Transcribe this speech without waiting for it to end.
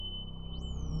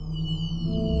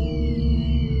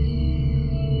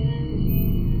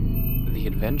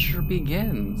adventure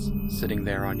begins. Sitting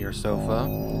there on your sofa,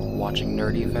 watching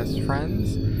nerdy best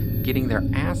friends, getting their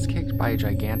ass kicked by a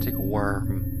gigantic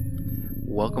worm.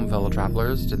 Welcome, fellow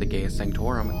travelers, to the Gaius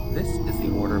Sanctorum. This is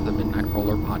the Order of the Midnight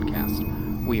Roller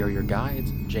podcast. We are your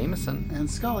guides, Jameson and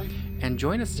Scully. And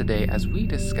join us today as we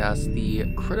discuss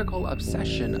the critical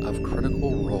obsession of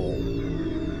Critical Role.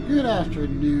 Good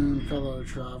afternoon, fellow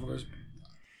travelers.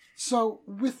 So,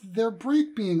 with their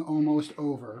break being almost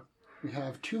over, we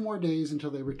have 2 more days until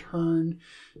they return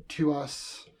to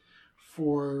us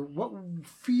for what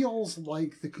feels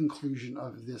like the conclusion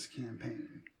of this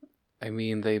campaign. I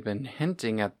mean, they've been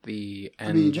hinting at the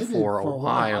end for a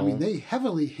while. I mean, they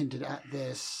heavily hinted at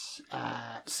this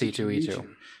at C2E2.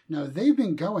 Now, they've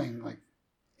been going,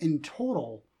 in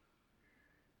total,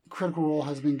 Critical Role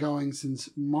has been going since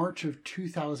March of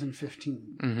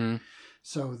 2015. Mm-hmm.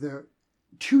 So,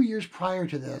 2 years prior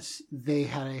to this, they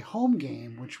had a home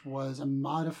game, which was a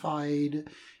modified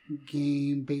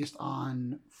game based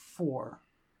on 4,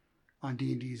 on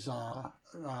D&D's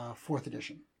 4th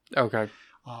edition. Okay.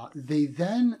 They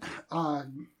then,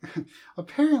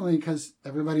 apparently, because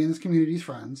everybody in this community is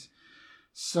friends,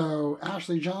 so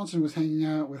Ashley Johnson was hanging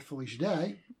out with Felicia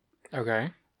Day.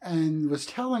 Okay. And was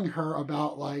telling her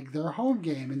about, their home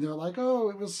game. And they're like, oh,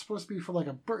 it was supposed to be for,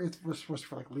 it was supposed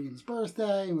to be for, Liam's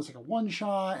birthday. It was, a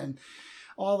one-shot and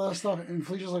all that stuff. And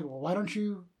Felicia's like, well, why don't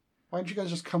you guys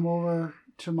just come over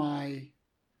to my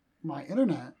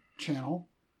internet channel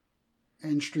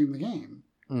and stream the game?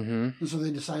 Mm-hmm. And so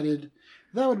they decided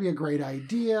that would be a great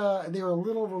idea. They were a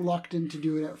little reluctant to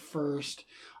do it at first,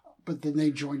 but then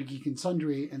they joined Geek and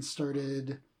Sundry and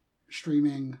started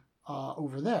streaming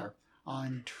over there.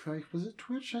 Was it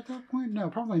Twitch at that point? No,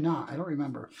 probably not. I don't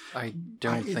remember. I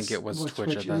don't think it was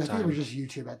Twitch at that time. I think it was just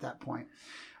YouTube at that point.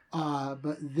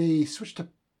 But they switched to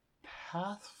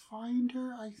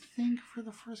Pathfinder, I think, for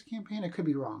the first campaign. I could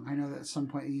be wrong. I know that at some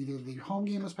point either the home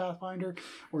game was Pathfinder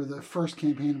or the first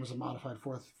campaign was a modified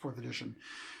fourth edition.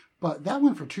 But that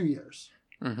went for 2 years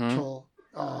until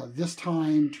this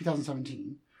time,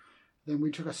 2017. Then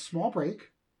we took a small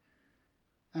break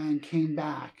and came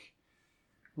back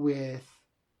with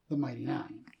the Mighty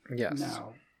Nine. Yes.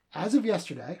 Now, as of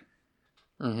yesterday,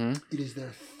 it is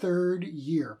their 3rd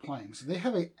year playing. So they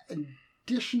have an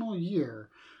additional year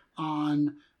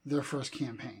on their first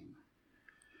campaign.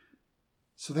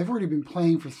 So they've already been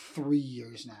playing for 3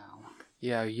 years now.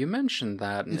 Yeah, you mentioned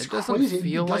that, and It's it doesn't crazy.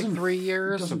 feel like 3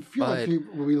 years. It doesn't feel like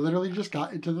we literally just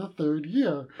got into the 3rd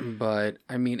year. But,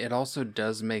 I mean, it also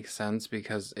does make sense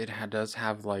because it does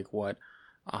have,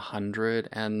 100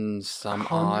 and some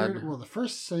odd. Well, the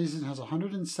first season has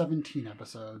 117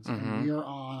 episodes, and we are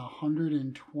on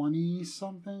 120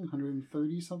 something,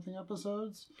 130 something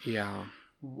episodes. Yeah.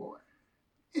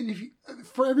 And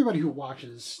for everybody who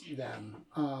watches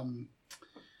them,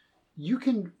 you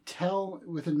can tell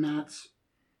within Matt's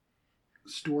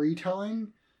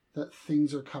storytelling that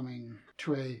things are coming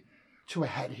to a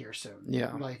head here soon.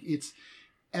 Yeah. It's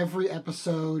every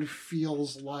episode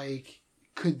feels like,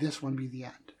 could this one be the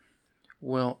end?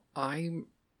 Well,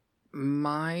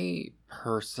 my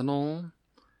personal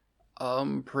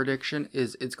prediction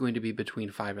is it's going to be between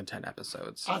 5 and 10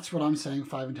 episodes. That's what I'm saying,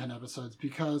 5 and 10 episodes,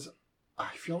 because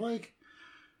I feel like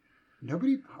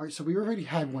nobody... All right, so we already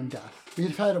had one death.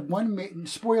 We've had one...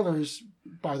 Spoilers,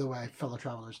 by the way, fellow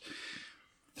travelers.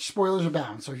 Spoilers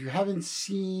abound. So if you haven't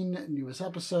seen newest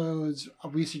episodes,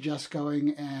 we suggest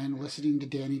going and listening to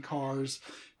Danny Carr's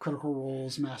Critical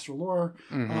Role's Master Lore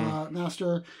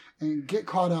Master and get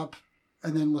caught up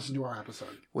and then listen to our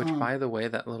episode. Which, by the way,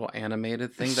 that little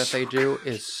animated thing that they do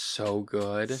is so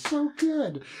good. So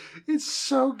good. It's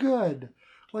so good.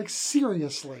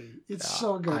 Seriously. It's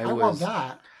so good. I want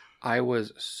that. I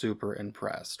was super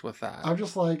impressed with that. I'm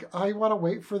just I want to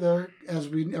wait for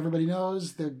everybody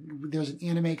knows, there's an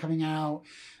anime coming out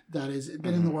that has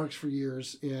been in the works for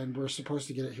years, and we're supposed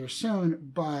to get it here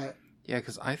soon, but... Yeah,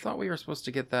 because I thought we were supposed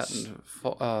to get that in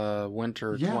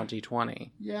winter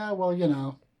 2020. Yeah,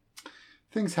 well,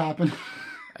 things happen.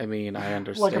 I mean, I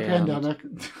understand. Like a pandemic.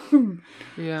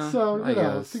 Yeah,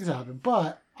 so, things happen.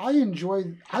 But I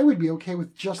would be okay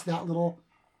with just that little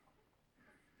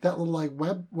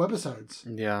webisodes.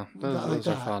 Yeah, those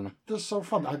are fun. They're so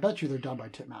fun. I bet you they're done by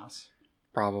Titmouse.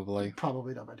 Probably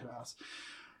done by Titmouse.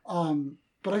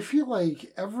 But I feel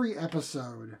like every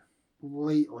episode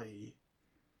lately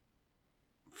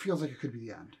feels like it could be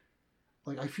the end.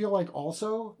 I feel like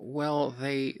also... Well,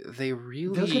 they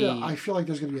really... I feel like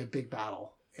there's going to be a big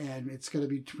battle. and it's going to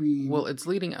be between. Well, it's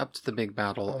leading up to the big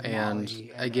battle, Of and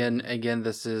Molly again,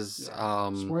 this is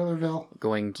Spoilerville.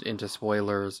 going into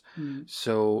spoilers. Mm.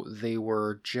 So they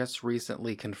were just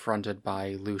recently confronted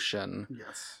by Lucian,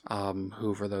 Yes.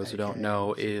 who, for those who don't AKA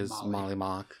know, is Molly. Molly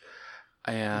Mock.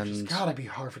 Which has And got to be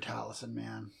hard for Taliesin,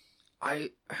 man.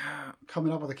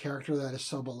 Coming up with a character that is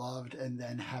so beloved and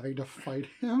then having to fight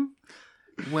him.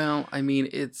 well, I mean,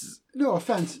 it's No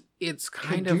offense.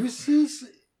 kind Caduceus of.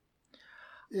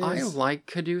 I like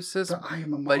Caduceus, I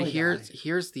am a but Molly guy.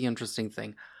 here's the interesting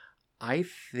thing. I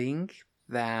think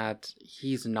that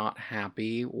he's not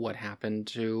happy what happened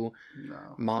to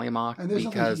No. Molly Mock And there's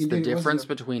nothing because he can the do. It wasn't difference a-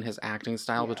 between his acting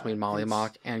style Yeah, between Molly it's-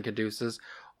 Mock and Caduceus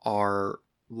are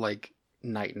like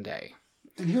night and day.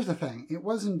 And here's the thing: it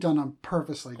wasn't done on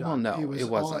purposely done. Well, no, it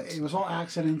wasn't. It was all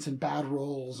accidents and bad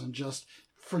rolls and just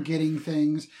forgetting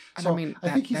things. And So I mean, I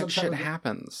think he's that upset shit with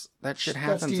happens. That shit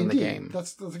That's happens in the D&D. game.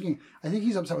 That's the game. I think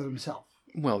he's upset with himself.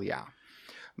 Well, yeah.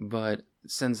 But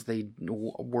since they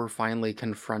were finally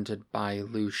confronted by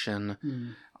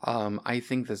Lucian, I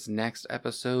think this next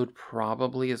episode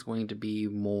probably is going to be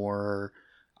more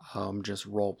just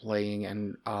role-playing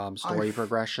and story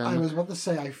progression. I was about to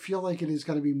say, I feel like it is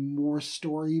going to be more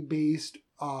story-based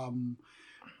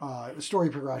story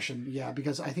progression. Yeah,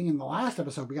 because I think in the last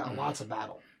episode we got lots of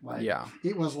battle. Like, Yeah.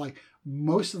 It was like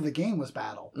most of the game was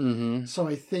battle. Mm-hmm. So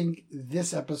I think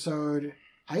this episode,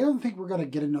 I don't think we're going to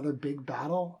get another big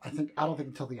battle. I don't think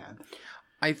until the end.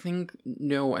 I think,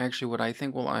 no, actually, what I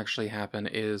think will actually happen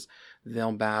is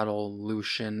they'll battle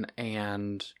Lucian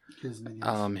and His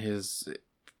minions. his...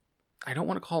 I don't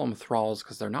want to call them thralls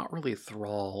because they're not really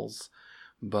thralls,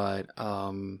 but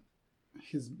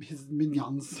his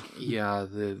minions. yeah,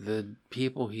 the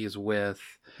people he's with,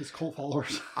 His cult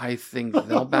followers. I think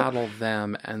they'll battle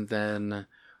them, and then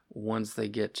once they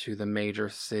get to the major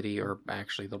city, or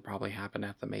actually they'll probably happen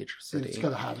at the major city, It's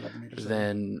going to happen at the major city.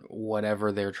 then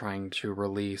whatever they're trying to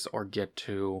release or get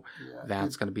to, Yeah,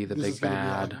 that's going to be the this big is gonna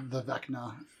bad. be like the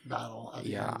Vecna battle at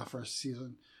the end Yeah. of the first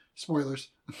season. Spoilers.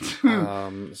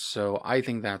 So I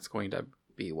think that's going to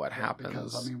be what happens.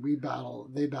 Because I mean,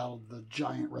 they battled the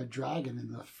giant red dragon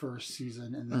in the first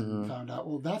season, and then Mhm. found out,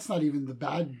 well, that's not even the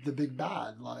big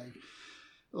bad. Like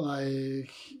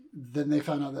then they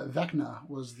found out that Vecna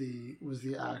was the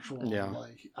actual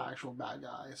actual bad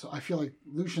guy. So I feel like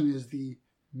Lucian is the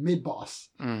mid boss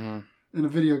Mhm. in a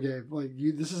video game. Like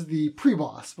this is the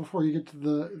pre-boss before you get to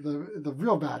the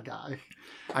real bad guy.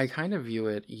 I kind of view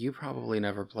it, you probably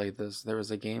never played this. There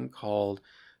was a game called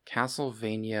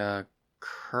Castlevania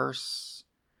Curse.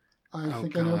 I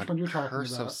think I know which one you're talking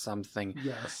Curse about. of something.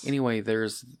 Yes. Anyway,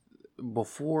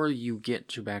 before you get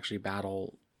to actually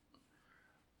battle,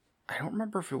 I don't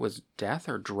remember if it was Death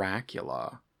or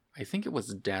Dracula. I think it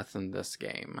was Death in this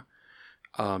game.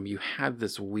 You had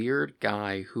this weird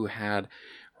guy who had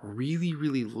really,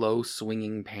 really low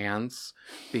swinging pants,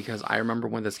 because I remember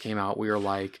when this came out, we were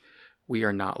like, we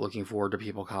are not looking forward to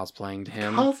people cosplaying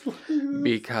him.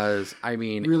 Because, I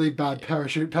mean... really bad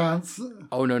parachute pants.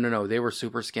 Oh, no. They were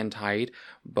super skin tight,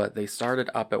 but they started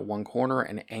up at one corner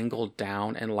and angled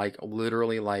down, and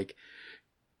literally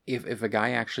if a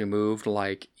guy actually moved,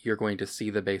 you're going to see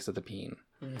the base of the peen.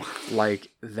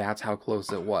 That's how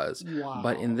close it was. Wow.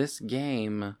 But in this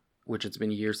game, which it's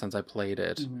been years since I played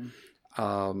it,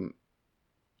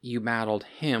 you battled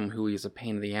him, who is a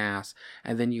pain in the ass,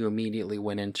 and then you immediately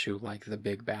went into the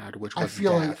big bad, which was I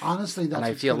feel Death. like honestly that's and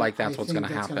I feel like that's what's going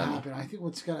to happen. I think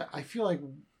I feel like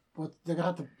they're gonna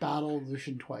have to battle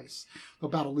Lucian twice. They'll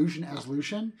battle Lucian as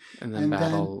Lucian, And then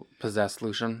battle possess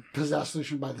Lucian. Possess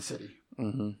Lucian by the city.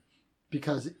 Mm-hmm.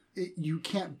 Because you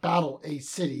can't battle a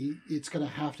city. It's going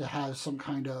to have some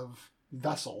kind of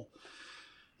vessel.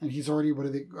 And he's already,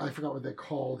 I forgot what they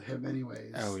called him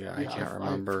anyways. Oh, yeah, I can't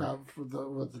remember. I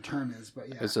forgot what the term is, but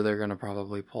yeah. So they're going to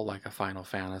probably pull a Final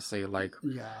Fantasy,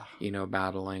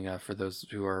 battling, for those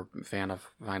who are a fan of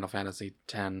Final Fantasy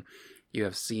X, you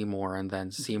have Seymour, and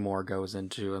then Seymour goes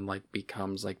into and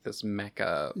becomes this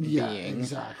mecha being. Yeah,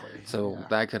 exactly. So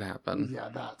that could happen. Yeah,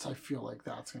 I feel like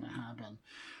that's going to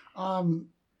happen.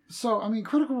 So I mean,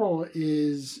 Critical Role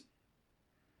is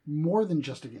more than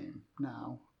just a game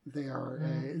now. They are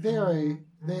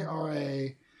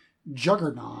a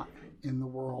juggernaut in the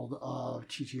world of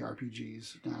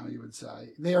TTRPGs now, you would say.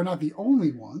 They are not the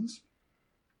only ones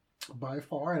by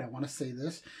far, and I want to say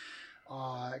this.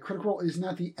 Critical Role is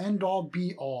not the end-all,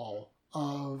 be-all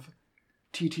of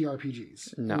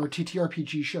TTRPGs or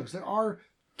TTRPG shows. There are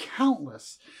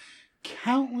countless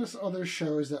other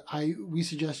shows that we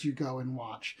suggest you go and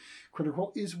watch. Critical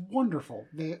Role is wonderful.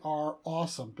 They are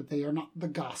awesome, but they are not the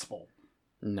gospel.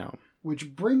 No.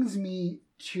 Which brings me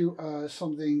to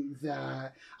something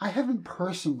that I haven't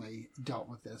personally dealt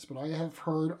with this, but I have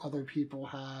heard other people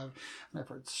have, and I've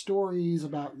heard stories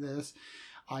about this.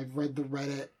 I've read the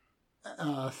Reddit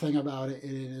thing about it.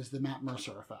 It is the Matt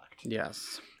Mercer effect.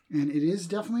 Yes. And it is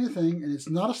definitely a thing, and it's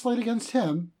not a slight against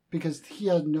him because he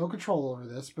had no control over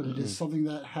this, but it is something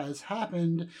that has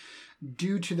happened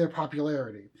due to their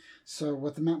popularity. So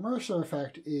what the Matt Mercer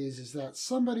effect is that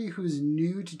somebody who's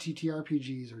new to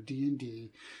TTRPGs or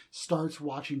D&D starts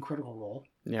watching Critical Role.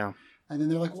 Yeah. And then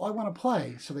they're like, well, I want to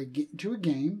play. So they get into a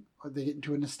game, or they get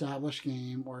into an established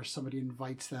game, or somebody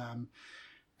invites them,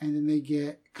 and then they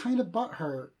get kind of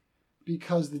butthurt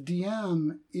because the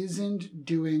DM isn't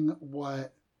doing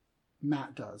what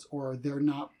Matt does, or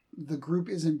the group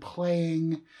isn't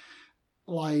playing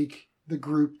like the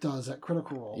group does at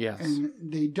Critical Role. Yes. And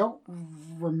they don't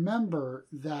remember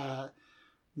that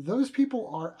those people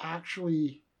are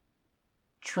actually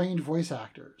trained voice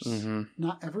actors. Mm-hmm.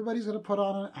 Not everybody's going to put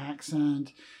on an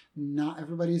accent. Not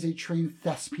everybody's a trained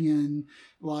thespian.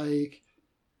 Like,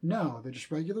 no, they're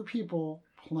just regular people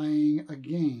playing a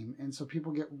game. And so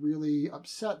people get really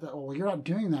upset that, oh, well, you're not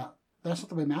doing that. That's not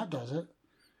the way Matt does it.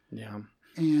 Yeah.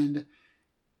 And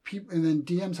then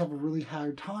DMs have a really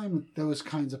hard time with those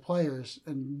kinds of players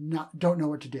and don't know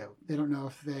what to do. They don't know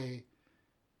if they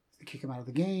kick them out of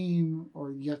the game,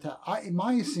 or you have to. In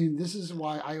my opinion, this is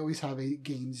why I always have a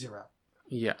game 0.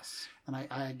 Yes. And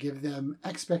I give them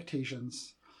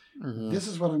expectations. Mm-hmm. This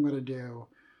is what I'm going to do.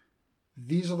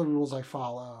 These are the rules I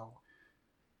follow.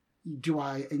 Do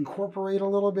I incorporate a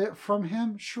little bit from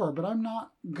him? Sure, but I'm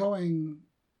not going.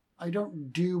 I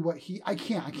don't do what I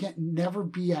can't never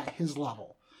be at his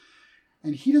level.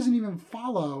 And he doesn't even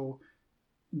follow,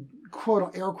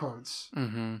 quote, air quotes,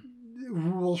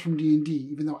 rules from D&D,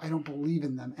 even though I don't believe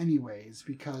in them anyways,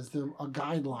 because they're a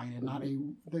guideline and not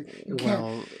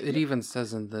Well, it even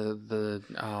says in the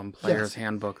player's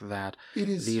handbook that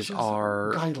these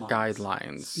are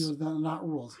guidelines. These are not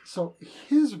rules. So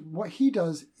what he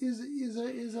does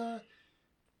is a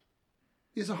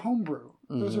homebrew.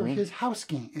 Those are his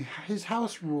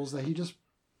house rules that he just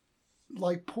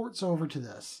like ports over to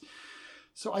this.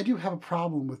 So I do have a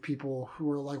problem with people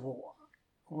who are like,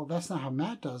 well, that's not how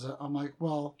Matt does it. I'm like,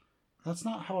 well, that's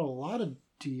not how a lot of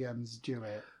DMs do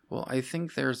it. Well, I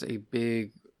think there's a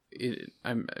big,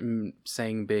 I'm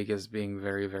saying big as being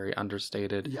very, very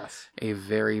understated. Yes. A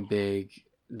very big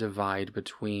divide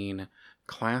between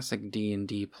classic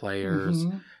D&D players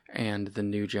and the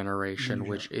new generation,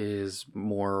 which is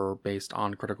more based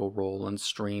on Critical Role and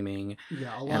streaming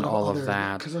and all of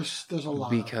that. Because there's a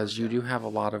lot. Because you do have a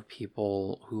lot of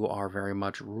people who are very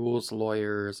much rules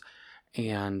lawyers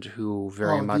and who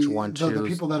very much want to... The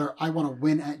people that are, I want to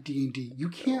win at D&D. You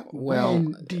can't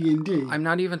win D&D. I'm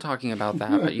not even talking about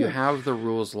that, but you have the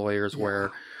rules lawyers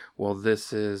where, well,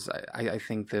 this is... I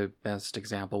think the best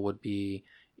example would be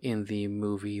in the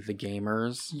movie The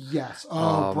Gamers. Yes.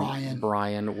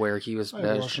 Brian, where he was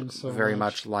very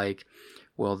much like,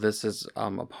 well, this is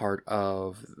a part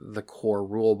of the core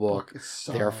rule book,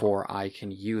 therefore I can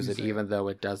use it, even though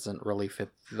it doesn't really fit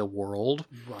the world.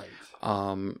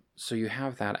 Right. So you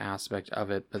have that aspect of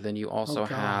it, but then you also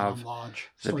have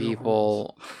the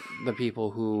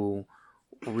people who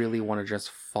really want to just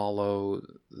follow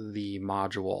the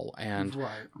module and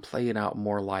play it out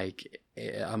more like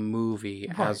a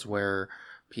movie, as where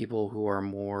people who are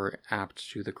more apt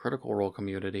to the Critical Role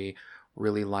community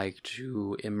really like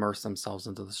to immerse themselves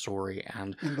into the story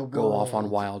and go off on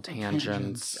wild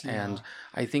tangents. And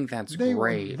I think that's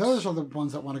great. Those are the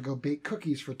ones that want to go bake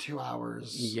cookies for 2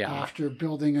 hours after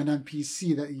building an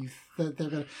NPC that they're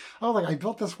going to, oh, like I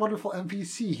built this wonderful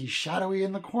NPC. He's shadowy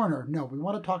in the corner. No, we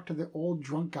want to talk to the old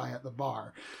drunk guy at the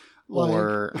bar.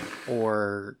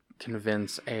 Or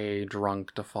convince a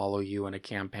drunk to follow you in a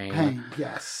campaign.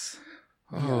 Yes.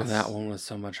 Oh, yes. That one was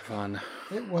so much fun.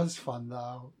 It was fun,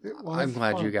 though. I'm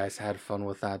glad you guys had fun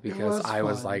with that, because I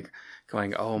was like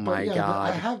going, oh my God.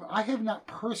 I have not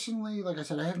personally, like I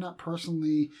said, I have not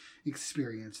personally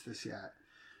experienced this yet.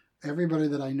 Everybody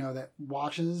that I know that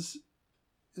watches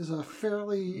is a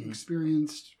fairly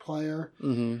experienced player,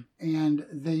 and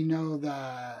they know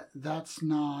that that's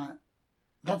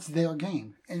their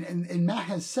game. And Matt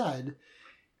has said,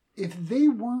 if they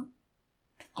weren't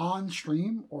on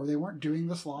stream or they weren't doing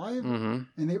this live, and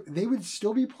they would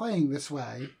still be playing this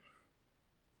way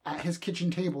at his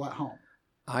kitchen table at home.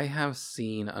 I have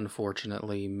seen,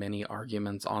 unfortunately, many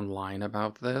arguments online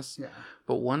about this, Yeah.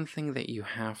 but one thing that you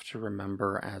have to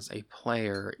remember as a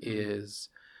player is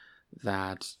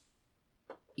that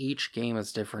each game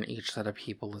is different, each set of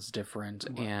people is different,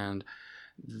 and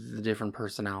the different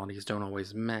personalities don't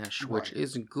always mesh, which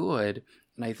is good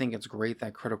And I think it's great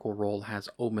that Critical Role has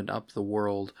opened up the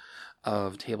world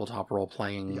of tabletop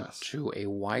role-playing Yes. to a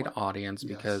wide audience,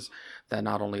 Yes. because that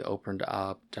not only opened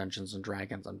up Dungeons &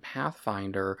 Dragons and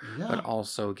Pathfinder, Yeah. but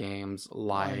also games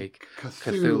like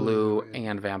Cthulhu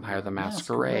and Vampire the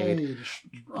Masquerade.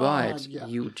 But yeah.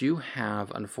 you do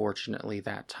have, unfortunately,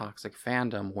 that toxic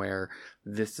fandom where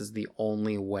this is the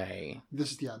only way.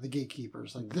 This is the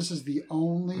gatekeepers. Like, this is the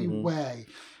only way.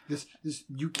 This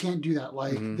you can't do that.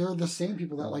 Like, they're the same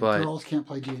people that girls can't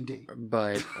play D&D.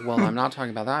 But I'm not talking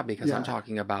about that, because I'm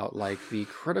talking about like the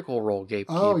Critical Role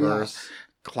gatekeepers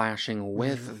clashing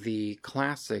with the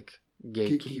classic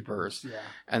gatekeepers. Yeah.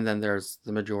 And then there's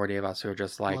the majority of us who are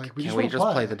just like, we can just we wanna just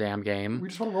play. play the damn game? We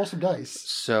just want to roll some dice.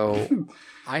 So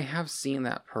I have seen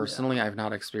that personally. I've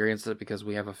not experienced it because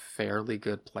we have a fairly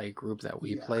good play group that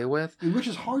we play with. And which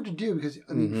is hard to do, because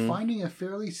I mean, finding a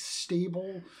fairly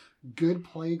stable, good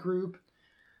play group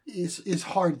is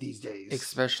hard these days.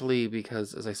 Especially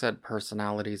because, as I said,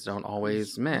 personalities don't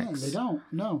always mix. Man, they don't.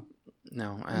 No.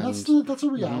 And that's a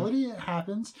reality. It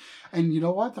happens. And you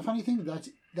know what? The funny thing,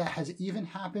 that has even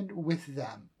happened with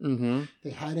them. Mm-hmm. They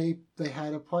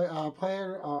had a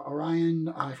player,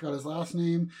 Orion. I forgot his last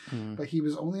name, but he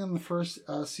was only on the first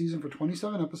season for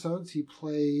 27 episodes. He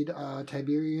played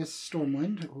Tiberius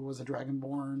Stormwind, who was a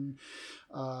Dragonborn.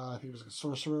 I think he was a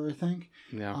sorcerer. I think.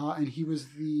 Yeah. And he was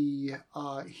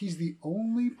he's the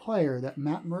only player that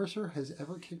Matt Mercer has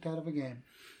ever kicked out of a game.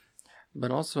 But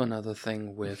also another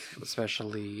thing with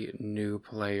especially new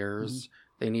players,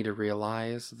 they need to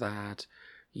realize that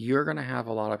you're going to have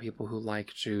a lot of people who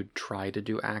like to try to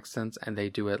do accents, and they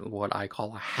do it what I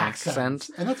call a hackcent.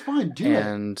 And that's fine.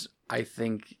 And I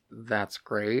think that's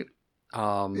great.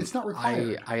 It's not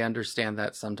required. I understand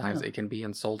that sometimes it can be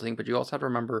insulting, but you also have to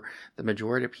remember the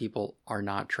majority of people are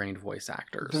not trained voice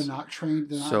actors. They're not trained.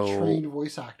 They're not trained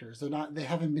voice actors. They're not. They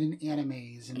haven't been in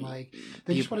animes, and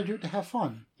they just want to do it to have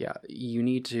fun. Yeah, you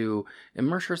need to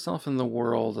immerse yourself in the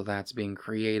world that's being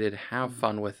created. Have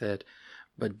fun with it,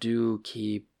 but do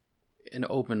keep an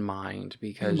open mind,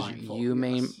 because you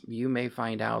may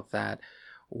find out that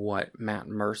what Matt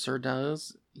Mercer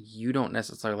does, you don't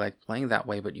necessarily like playing that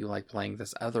way, but you like playing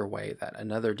this other way that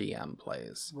another DM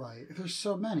plays. Right. There's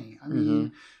so many. I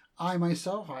mean, I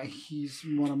myself, he's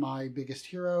one of my biggest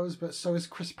heroes, but so is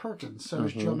Chris Perkins. So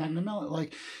is Joe Magnamella.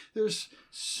 Like, there's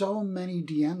so many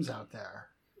DMs out there.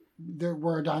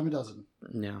 We're a dime a dozen.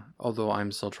 Yeah. Although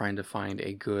I'm still trying to find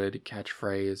a good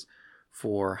catchphrase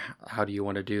for how do you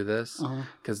want to do this,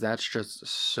 because that's just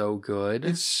so good.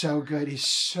 It's so good. He's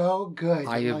so good.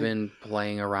 I have been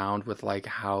playing around with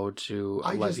how to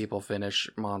let people finish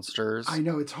monsters. I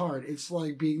know it's hard. It's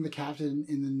like being the captain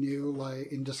in the new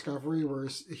in Discovery, where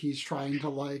he's trying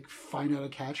to find out a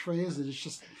catchphrase, and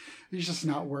it's just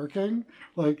not working.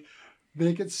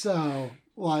 Make it so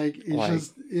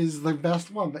just is the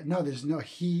best one, but no,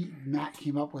 Matt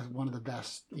came up with one of the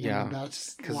best. Yeah,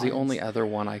 because the only other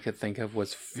one I could think of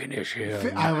was finish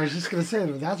him. I was just gonna say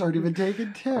that's already been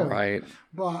taken too. Right.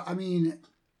 But I mean,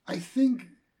 I think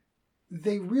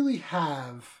they really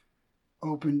have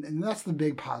opened, and that's the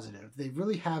big positive. They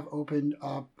really have opened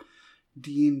up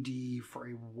D&D for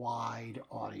a wide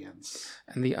audience,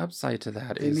 and the upside to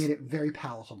that is they made it very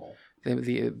palatable.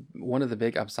 One of the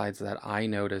big upsides that I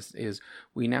noticed is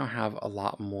we now have a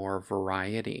lot more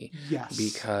variety. Yes.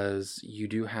 Because you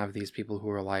do have these people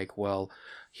who are like, well,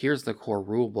 here's the core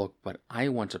rule book, but I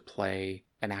want to play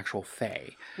an actual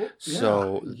fae. Well,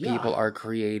 so people are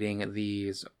creating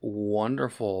these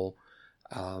wonderful,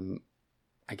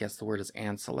 I guess the word is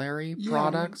ancillary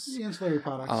products. Ancillary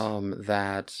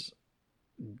products.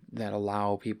 That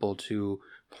allow people to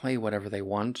play whatever they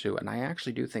want to. And I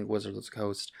actually do think Wizards of the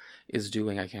Coast is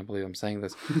doing, I can't believe I'm saying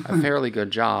this, a fairly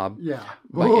good job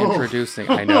by introducing,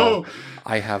 I know,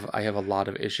 I have a lot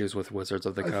of issues with Wizards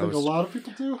of the Coast. I think a lot of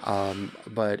people do.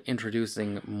 But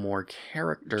introducing more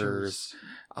characters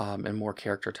and more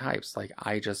character types.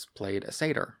 I just played a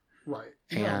satyr. Right.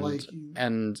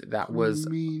 And that was,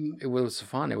 it was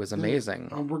fun. It was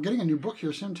amazing. We're getting a new book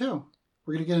here soon too.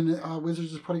 We're going to get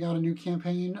Wizards is putting out a new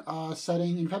campaign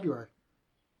setting in February.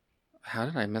 How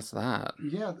did I miss that?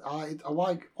 Yeah,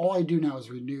 all I do now is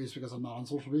read news because I'm not on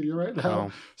social media right now.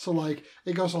 Oh. So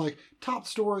it goes to top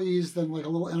stories, then a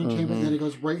little entertainment, and then it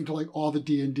goes right into all the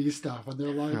D&D stuff, and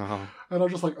they're and I'm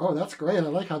just oh, that's great. I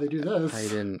like how they do this. I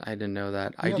didn't know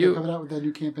that. Yeah, they're coming out with that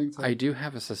new campaign. I do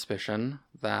have a suspicion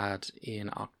that in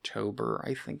October,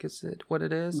 I think is what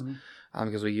it is.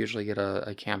 Because we usually get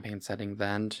a campaign setting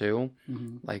then too,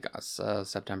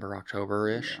 September,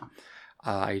 October-ish.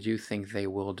 I do think they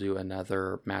will do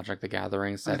another Magic the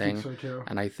Gathering I setting. think so too.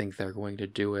 And I think they're going to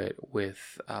do it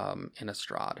with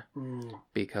Innistrad. Ooh,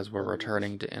 Because we're very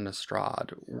returning nice. to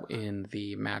Innistrad Yeah. in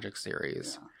the Magic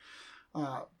series.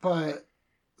 Yeah. But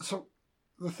so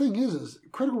the thing is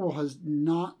Critical Role has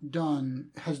done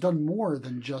more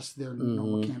than just their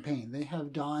normal campaign. They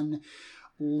have done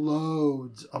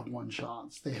loads of one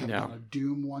shots. They have done a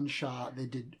Doom one shot. They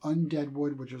did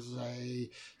Undeadwood, which was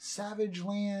a Savage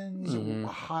Lands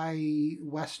high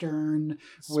western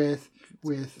with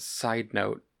Side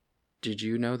note, did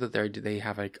you know that they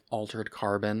have like Altered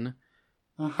Carbon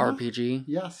uh-huh. RPG?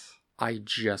 Yes. I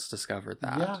just discovered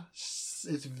that. Yeah.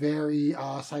 It's very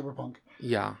cyberpunk.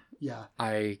 Yeah. Yeah.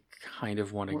 I kind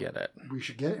of want to get it. We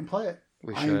should get it and play it.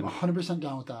 We should. I'm 100%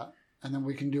 down with that. And then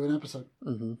we can do an episode.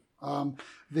 Mm-hmm.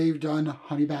 They've done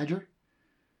Honey Badger.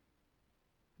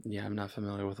 Yeah, I'm not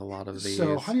familiar with a lot of these.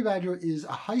 So Honey Badger is a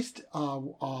heist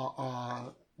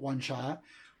one shot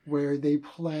where they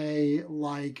play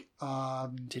like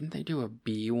didn't they do a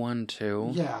bee one too?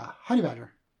 Yeah, Honey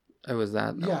Badger. Oh, is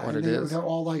that what it is? They're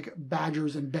all like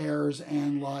badgers and bears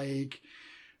and like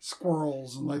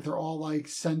squirrels and like they're all like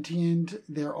sentient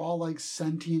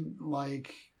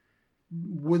like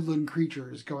woodland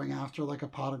creatures going after like a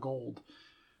pot of gold.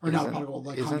 Or not a pot of gold,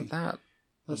 like honey.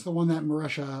 That's the one that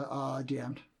Marisha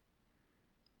DM'd.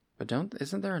 But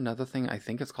isn't there another thing? I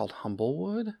think it's called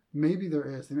Humblewood. Maybe there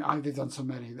is. They've done so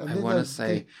many. I want to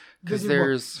say because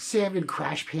there's Sam did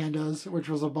Crash Pandas, which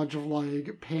was a bunch of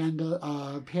like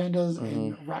pandas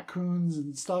and raccoons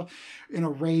and stuff in a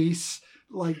race.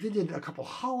 Like they did a couple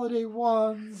holiday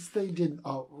ones. They did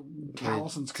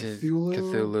Talison's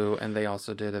Cthulhu, and they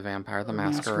also did a Vampire the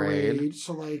Masquerade.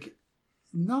 So like,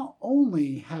 not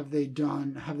only have they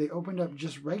opened up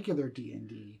just regular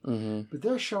D&D, but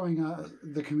they're showing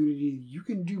the community you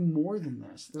can do more than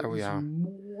this. There's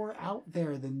more out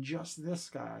there than just this,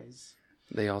 guys.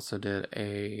 They also did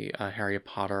a Harry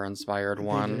Potter inspired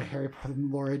one.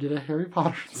 Laura did a Harry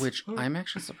Potter. Which I'm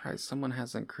actually surprised someone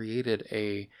hasn't created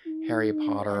a Harry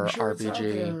Potter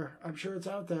RPG. I'm sure it's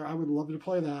out there. I would love to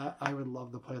play that. I would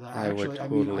love to play that. I would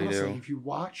totally do.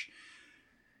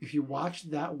 If you watch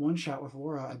that one shot with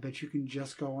Laura, I bet you can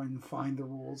just go and find the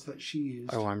rules that she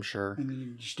used. Oh, I'm sure. And then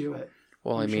you just do it.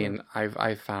 Well,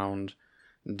 I've found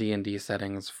D&D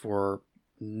settings for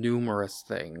numerous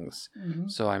things,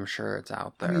 so I'm sure it's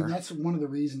out there. I mean, that's one of the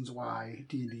reasons why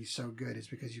D&D is so good is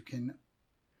because you can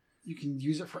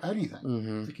use it for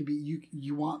anything. It could be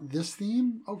you want this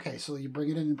theme, okay, so you bring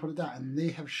it in and put it down, and they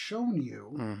have shown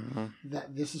you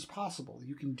that this is possible.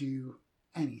 You can do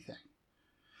anything.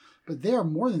 But they are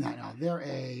more than that now. They're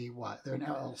an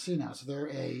LLC now, so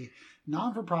they're a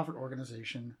non-for-profit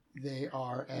organization. They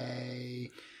are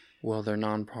their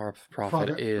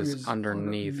non-profit is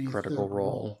underneath Critical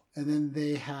Role. And then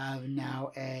they have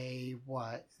now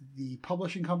the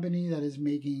publishing company that is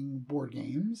making board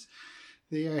games.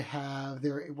 They're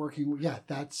working,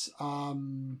 that's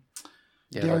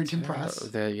Darrington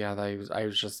Press. I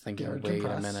was just thinking, Darrington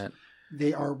Press. A minute.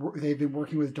 They've been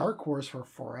working with Dark Horse for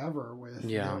forever with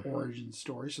their origin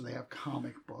story. So they have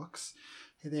comic books,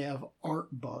 they have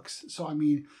art books. So I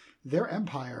mean, their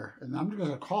empire, and I'm just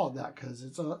going to call it that because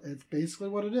it's basically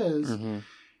what it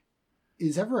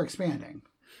is ever expanding.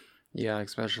 Yeah,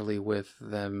 especially with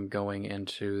them going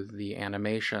into the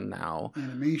animation now.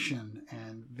 And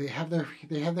they have their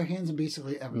hands in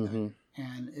basically everything,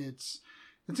 and it's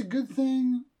a good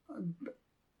thing. A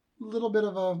little bit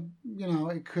of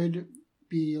it could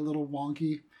be a little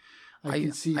wonky. I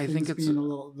can see things being a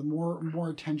little. The more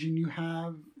attention you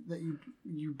have that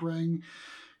you brings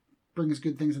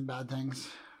good things and bad things.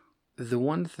 The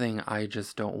one thing I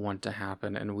just don't want to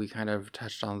happen, and we kind of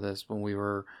touched on this when we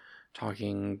were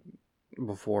talking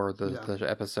before the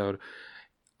episode,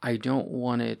 I don't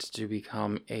want it to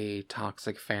become a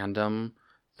toxic fandom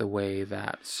the way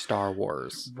that Star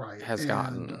Wars has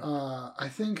gotten. I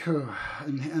think,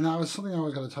 and that was something I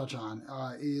was going to touch on,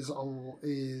 there's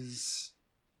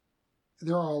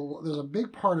a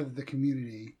big part of the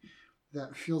community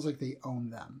that feels like they own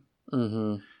them.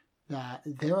 That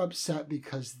they're upset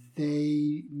because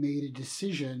they made a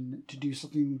decision to do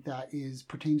something that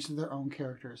pertains to their own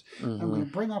characters. I'm going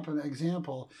to bring up an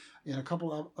example in a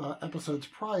couple of episodes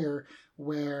prior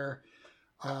where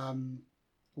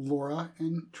Laura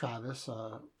and Travis,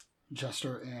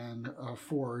 Jester and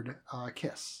Ford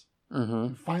kiss.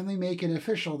 And finally make it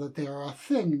official that they are a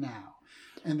thing now.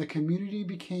 And the community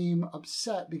became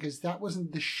upset because that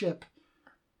wasn't the ship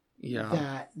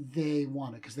that they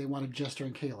wanted, because they wanted Jester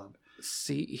and Caleb.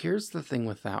 See, here's the thing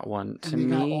with that one.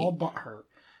 And they got all butthurt.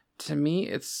 To me,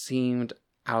 it seemed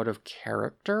out of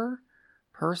character,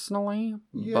 personally,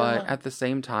 Yeah. but at the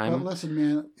same But time, listen,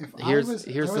 man, if here's I was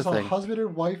the a thing. husband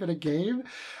and wife in a game,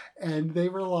 and they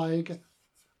were like,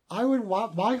 I would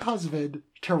want my husband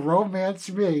to romance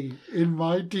me in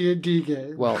my D&D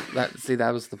game. Well,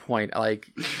 that was the point. Like,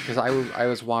 because I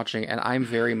was watching, and I'm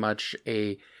very much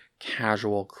a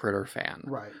casual Critter fan.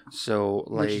 Right. So,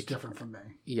 like, Which is different from me.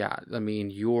 Yeah, I mean,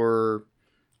 you're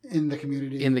in the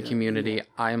community. In the community,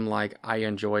 I'm like, I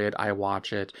enjoy it. I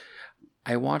watch it.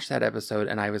 I watched that episode,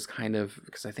 and I was kind of,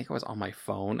 because I think I was on my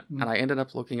phone, and I ended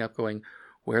up looking up, going,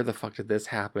 where the fuck did this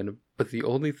happen? But the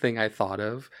only thing I thought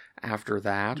of after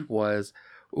that was,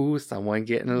 ooh, someone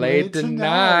getting laid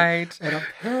tonight. And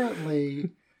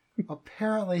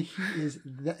apparently he is,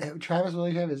 Travis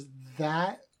Willingham is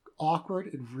that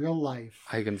awkward in real life.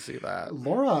 I can see that.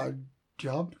 Laura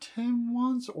dumped him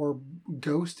once or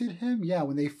ghosted him. Yeah,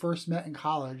 when they first met in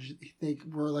college, they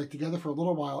were like together for a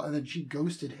little while, and then she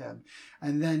ghosted him.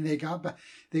 And then they got back.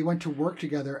 They went to work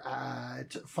together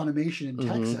at Funimation in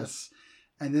Texas,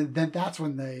 and then that's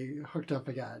when they hooked up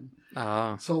again.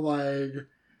 So like,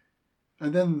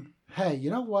 and then hey,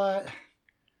 you know what?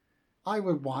 I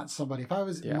would want somebody, if I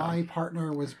was my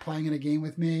partner was playing in a game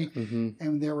with me,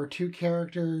 and there were two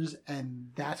characters,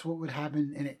 and that's what would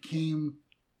happen, and it came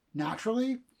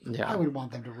naturally, I would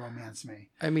want them to romance me.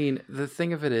 I mean, the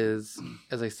thing of it is,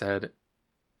 as I said,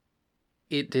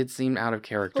 it did seem out of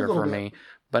character for me,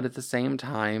 but at the same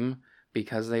time,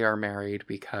 because they are married,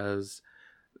 because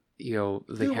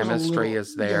the chemistry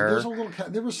is there. Yeah,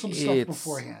 there was some stuff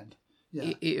beforehand.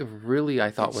 Yeah, it really I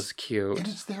thought was cute, and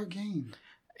it's their game.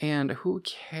 And who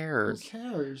cares? Who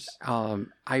cares?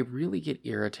 I really get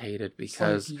irritated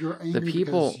because you're angry the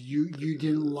people because you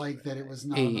didn't like that it was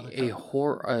not a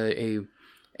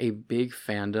big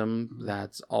fandom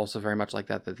that's also very much like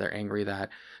that they're angry that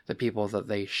the people that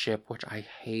they ship, which I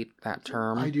hate that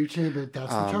term. I do too, but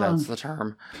that's the term. That's the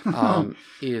term.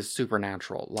 Is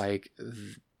supernatural. Like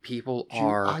people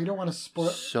are. I don't want to spoil.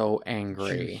 So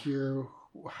angry. Did you hear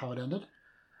how it ended?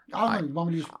 I don't know. You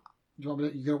want me to? You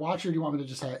gonna watch it, or do you want me to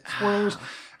just say it? Spoilers?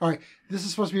 All right, this is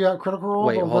supposed to be about Critical Role.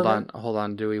 Wait, hold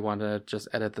on. Do we want to just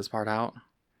edit this part out,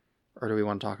 or do we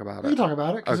want to talk about it? We can talk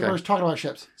about it because we're talking about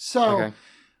ships. So,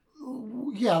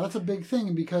 yeah, that's a big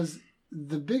thing because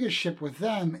the biggest ship with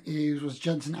them was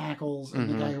Jensen Ackles and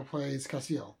the guy who plays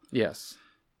Castiel. Yes.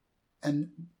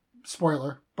 And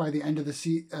spoiler: by the end of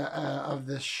the of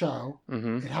this show,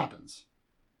 it happens.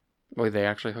 Wait, they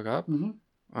actually hook up?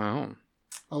 Mm-hmm. Oh.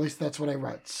 At least that's what I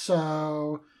read.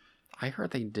 So I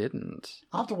heard they didn't.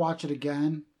 I'll have to watch it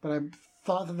again, but I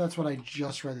thought that's what I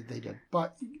just read that they did.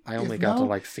 But I only got to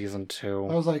like season 2.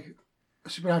 I was like,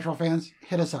 Supernatural fans,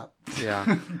 hit us up.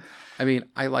 Yeah. I mean,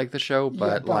 I like the show,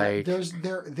 but like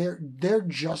they're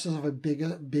just as of a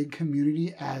big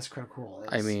community as Critical Role is.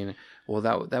 I mean, well,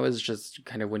 that was just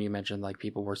kind of when you mentioned like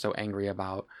people were so angry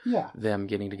about them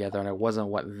getting together, and it wasn't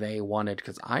what they wanted,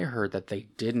 because I heard that they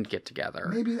didn't get together.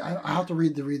 Maybe I have to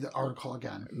read the article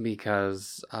again,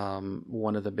 because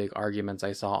one of the big arguments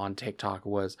I saw on TikTok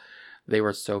was they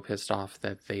were so pissed off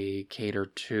that they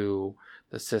catered to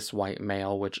the cis white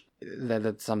male, which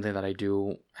that's something that I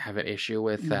do have an issue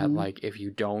with. That like if you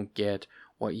don't get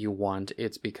what you want,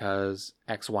 it's because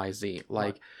XYZ.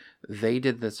 Like they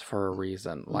did this for a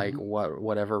reason. Like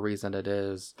whatever reason it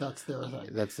is, that's their thing.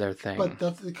 That's their thing. But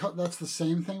that's the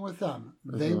same thing with them.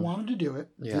 They wanted to do it.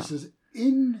 Yeah. This is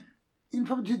in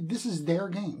perpetuity. This is their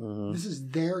game. This is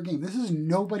their game. This is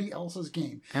nobody else's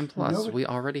game. And plus, we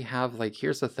already have like,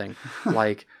 here's the thing,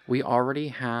 like we already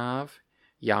have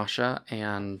Yasha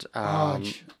and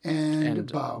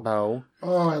Bo.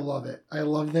 Oh, I love it. I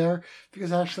love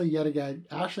because Ashley's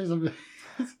a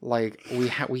like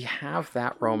we have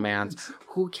that romance.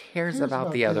 Who cares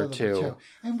about the other two?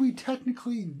 And we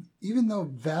technically, even though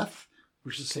Veth,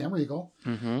 which is Sam Riegel,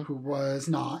 who was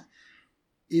not,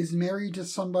 is married to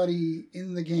somebody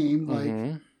in the game,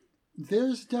 like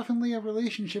there's definitely a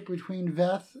relationship between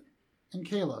Veth and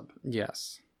Caleb.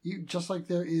 Yes. Just like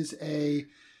there is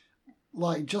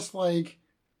just like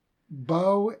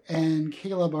Bo and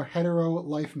Caleb are hetero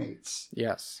life mates.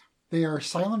 Yes. They are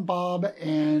Silent Bob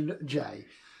and Jay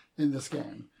in this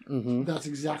game. That's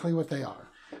exactly what they are.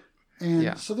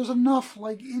 And so there's enough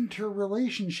like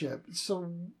interrelationship.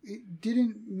 So it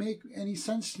didn't make any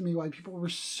sense to me why people were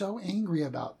so angry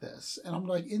about this. And I'm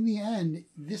like, in the end,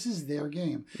 this is their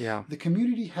game. Yeah. The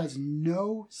community has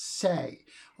no say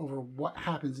over what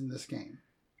happens in this game.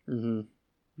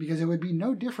 Because it would be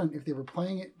no different if they were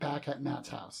playing it back at Matt's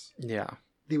house. Yeah.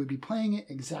 They would be playing it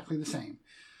exactly the same.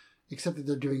 Except that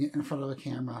they're doing it in front of a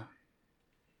camera.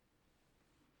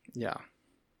 Yeah.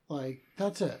 Like,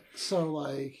 that's it. So,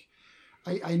 like,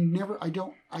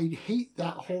 I hate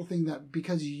that whole thing that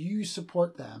because you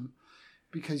support them,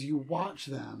 because you watch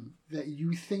them, that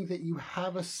you think that you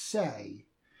have a say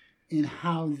in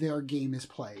how their game is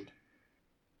played.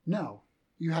 No,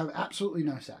 you have absolutely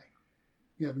no say.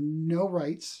 You have no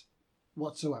rights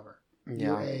whatsoever. Yeah.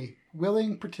 You're a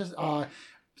willing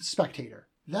spectator.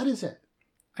 That is it.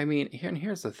 I mean,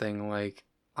 here's the thing, like,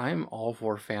 I'm all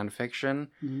for fan fiction.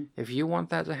 Mm-hmm. If you want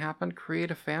that to happen,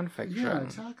 create a fan fiction. Yeah,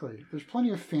 exactly. There's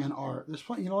plenty of fan art. There's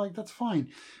plenty, like, that's fine.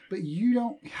 But you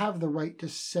don't have the right to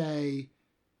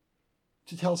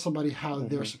tell somebody how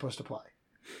they're supposed to play.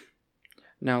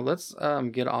 Now, let's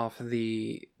get off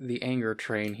the anger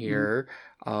train here.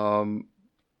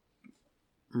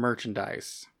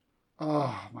 Merchandise.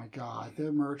 Oh, my God.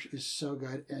 Their merch is so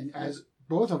good. And as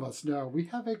both of us know, we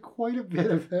have quite a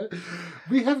bit of it.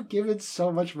 We have given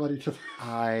so much money to them.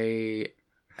 I've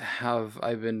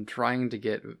been trying to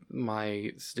get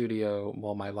my studio,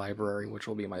 well, my library, which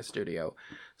will be my studio,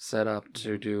 set up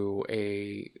to do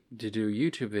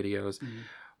YouTube videos. Mm-hmm.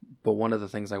 But one of the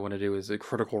things I want to do is a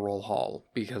Critical Role haul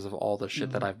because of all the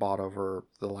shit that I've bought over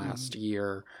the last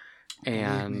year.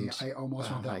 And me, I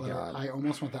almost want that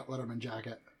Letterman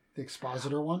jacket, the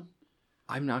Expositor one.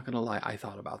 I'm not gonna lie, I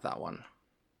thought about that one.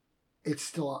 It's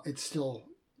still available.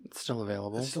 It's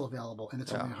still available, and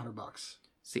it's only $100.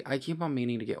 See, I keep on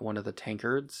meaning to get one of the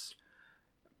tankards,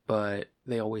 but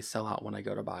they always sell out when I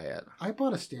go to buy it. I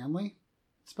bought a Stanley.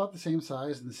 It's about the same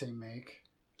size and the same make.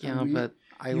 Yeah, but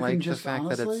I like the fact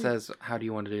that it says, how do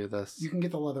you want to do this? You can get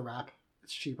the leather wrap.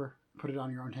 It's cheaper. Put it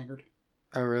on your own tankard.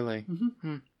 Oh, really?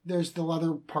 Mm-hmm. There's the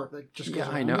leather part that just goes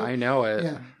around I know it.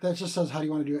 Yeah, that just says, how do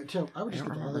you want to do it, too. I would just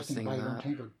get the leather thing and buy your own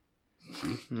tankard.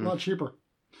 It's a lot cheaper.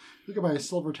 You could buy a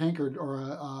silver tankard or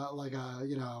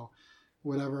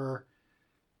whatever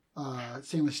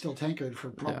stainless steel tankard for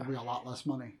probably a lot less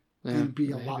money and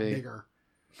be a lot bigger.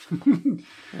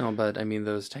 But I mean,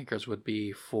 those tankers would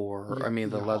be for.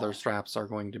 The leather straps are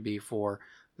going to be for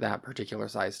that particular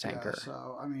size tanker. Yeah,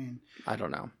 so I mean, I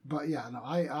don't know. But yeah, no,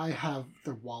 I have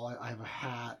the wallet. I have a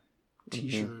hat,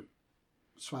 T-shirt,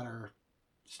 sweater,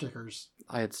 stickers.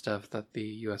 I had stuff that the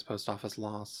U.S. Post Office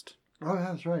lost. Oh,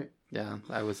 yeah, that's right. Yeah,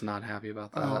 I was not happy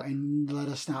about that. Oh, and let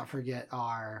us not forget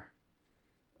the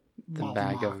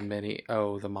bag of mini.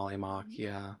 Oh, the Molly Mock,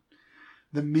 yeah.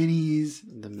 The minis,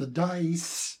 the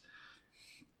dice.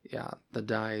 Yeah, the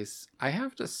dice. I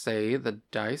have to say, the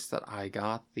dice that I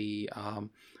got, the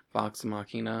Vox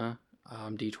Machina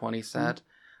D20 set,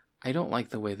 I don't like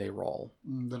the way they roll.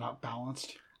 They're not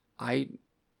balanced. They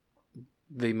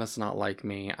must not like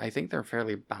me. I think they're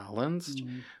fairly balanced,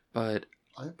 but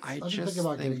I've been thinking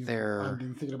about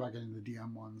getting the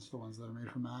DM ones, the ones that are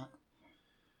made from that.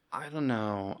 I don't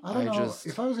know.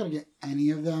 If I was going to get any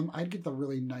of them, I'd get the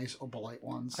really nice opalite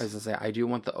ones. I was going to say, I do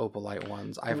want the opalite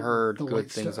ones. I've heard good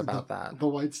things about that. The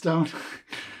white stone.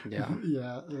 Yeah.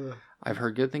 Yeah. I've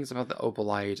heard good things about the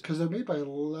opalite. Because they're made by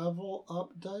Level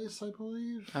Up Dice, I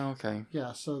believe. Oh, okay.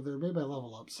 Yeah, so they're made by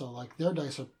Level Up. So, like, their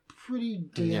dice are pretty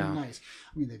damn nice.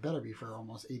 I mean, they better be for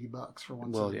almost $80 for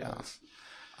one set of dice.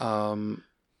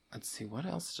 Let's see, what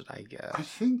else did I get? I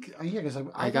think, because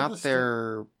I got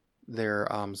their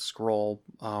scroll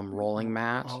rolling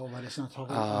mat. Oh, but it's not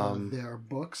talking about their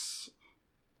books.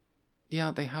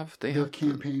 Yeah, they have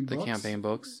campaign books. The campaign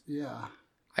books. Yeah.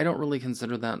 I don't really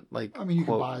consider that you can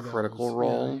buy those. Critical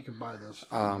Role. Yeah, you can buy those.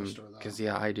 Because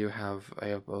I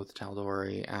have both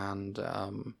Tal'Dorei and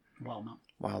Wildmount.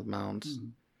 Mm-hmm.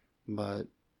 But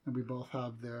and we both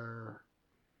have their.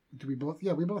 We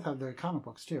both have their comic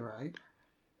books too, right?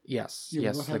 Yes,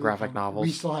 the graphic novels.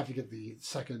 We still have to get the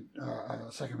second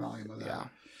volume of that. Yeah.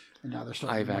 And now they're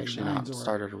starting. I've actually not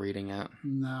started reading it.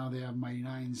 Now they have Mighty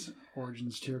Nine's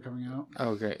Origins 2 coming out.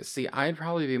 Okay. See, I'd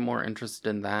probably be more interested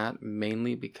in that,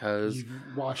 mainly because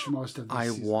you've watched most of this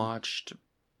season. Watched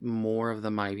more of the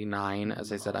Mighty Nine.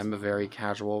 As I said, I'm a very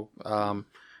casual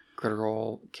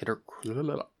Critical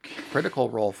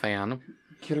Role fan.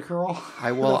 Critical?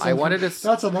 I wanted to.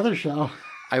 That's another show.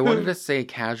 I wanted to say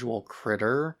casual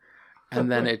critter,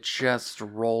 and then it just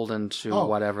rolled into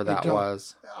whatever that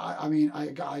was.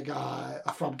 I got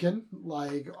a Frumpkin.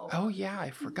 Oh yeah,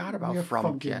 I forgot about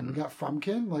Frumpkin. We got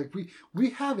Frumpkin. We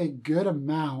have a good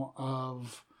amount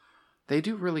of. They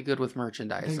do really good with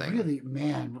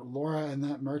merchandising. Laura and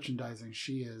that merchandising.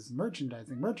 She is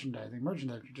merchandising.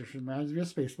 Just reminds me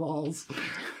of Spaceballs.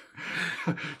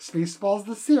 Spaceballs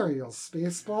the cereal.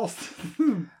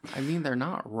 Spaceballs. I mean, they're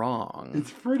not wrong.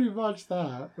 It's pretty much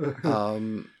that.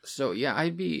 So yeah,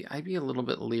 I'd be a little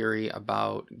bit leery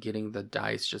about getting the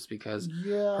dice just because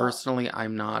personally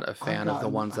I'm not a fan of the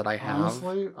ones that I have.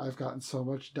 Honestly, I've gotten so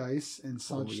much dice and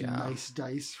such nice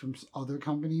dice from other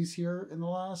companies here in the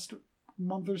last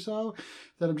month or so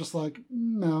that I'm just like,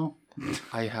 no.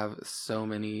 I have so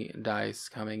many dice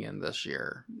coming in this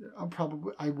year.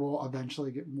 I will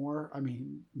eventually get more. I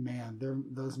mean, man,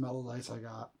 those metal dice I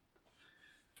got.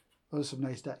 Those are some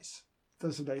nice dice.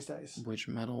 Which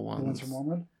metal ones? The ones from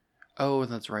Wormwood. Oh,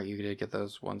 that's right. You did get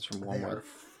those ones from Wormwood.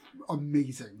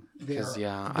 Amazing. They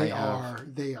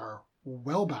are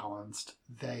well balanced.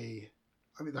 They're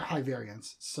high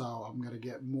variance, so I'm gonna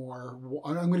get more.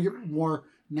 I'm gonna get more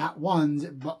nat ones,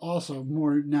 but also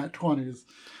more nat 20s.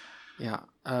 Yeah,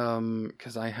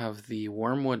 because I have the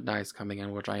Wormwood dice coming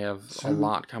in, which I have a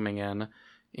lot coming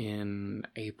in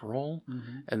April,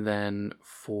 and then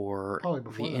for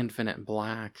the Infinite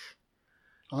Black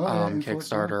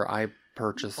Kickstarter, I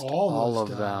purchased all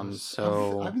of them.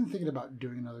 So I've been thinking about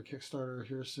doing another Kickstarter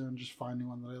here soon, just finding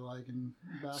one that I like and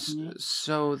backing it.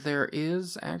 So there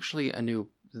is actually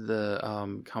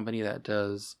the company that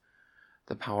does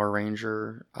the Power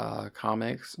Ranger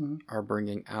comics are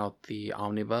bringing out the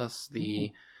omnibus,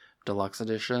 the deluxe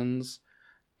editions,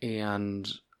 and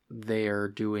they are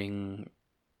doing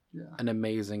an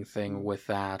amazing thing with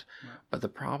that. But the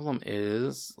problem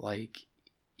is, like,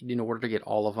 in order to get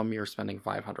all of them, you're spending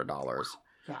 $500.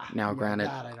 Now, granted,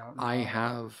 I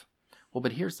have... Well,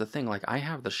 but here's the thing. Like, I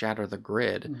have the Shatter the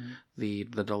Grid, the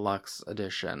deluxe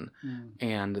edition,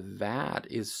 and that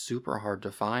is super hard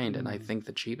to find, and I think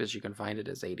the cheapest you can find it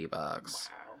is $80. Wow.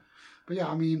 But yeah,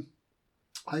 I mean,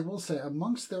 I will say,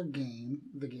 amongst their game,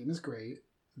 the game is great.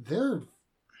 Their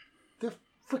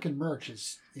freaking merch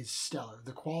is stellar.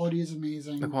 The quality is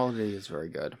amazing. The quality is very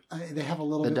good. They have a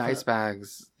little bit... The dice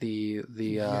bags, the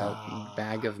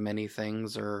bag of many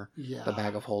things, or the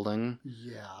bag of holding.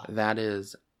 Yeah. That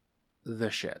is...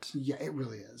 the shit. Yeah, it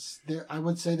really is. I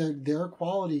would say their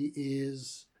quality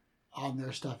is on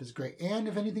their stuff is great. And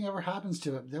if anything ever happens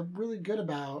to it, they're really good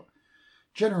about,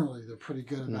 generally, they're pretty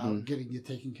good about getting you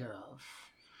taken care of.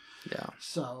 Yeah.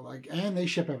 So, and they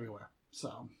ship everywhere.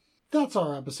 So, that's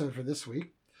our episode for this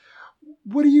week.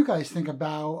 What do you guys think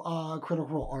about Critical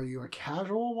Role? Are you a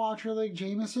casual watcher like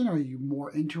Jameson? Are you more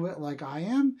into it like I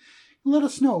am? Let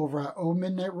us know over at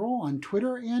Midnight Roll on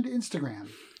Twitter and Instagram.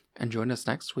 And join us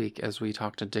next week as we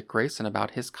talk to Dick Grayson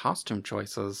about his costume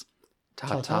choices.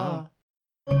 Ta-ta.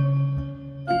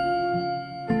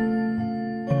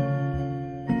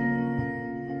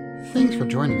 Thanks for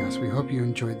joining us. We hope you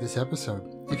enjoyed this episode.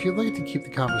 If you'd like to keep the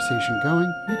conversation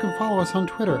going, you can follow us on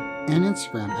Twitter and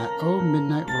Instagram at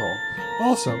 @midnightroll.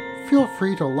 Also, feel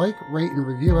free to like, rate, and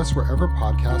review us wherever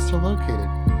podcasts are located.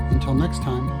 Until next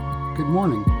time, good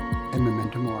morning and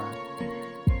memento mori.